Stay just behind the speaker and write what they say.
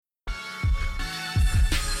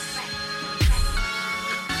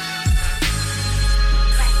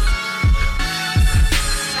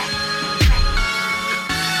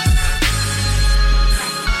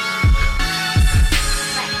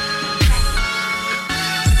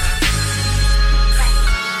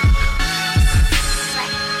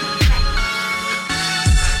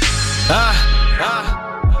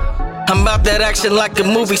I'm about that action like a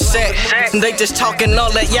movie set. They just talking,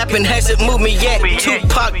 all that yapping hasn't moved me yet.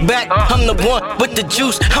 Tupac back, I'm the one with the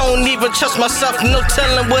juice. I don't even trust myself, no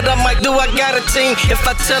telling what I might do. I got a team. If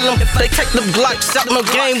I tell them, they take the blocks out. No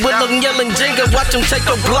game with them yelling Jenga. Watch them take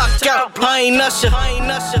a block out. I ain't Usher,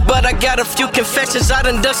 but I got a few confessions. I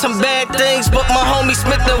done some bad things, but my homie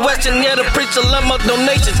Smith and Weston, yeah, the preacher love my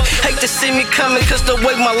donations. Hate to see me coming, cause the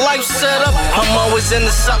way my life's set up, I'm always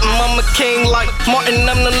into something. I'm a king like Martin,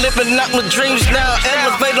 I'm the living out my dreams now.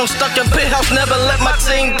 Elevate, I'm stuck in pit house, never let my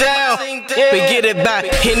team down. We get it by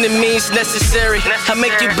any means necessary. I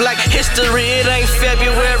make you black history, it ain't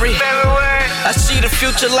February. I see the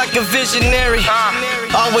future like a visionary,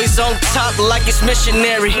 always on top like it's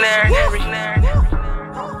missionary.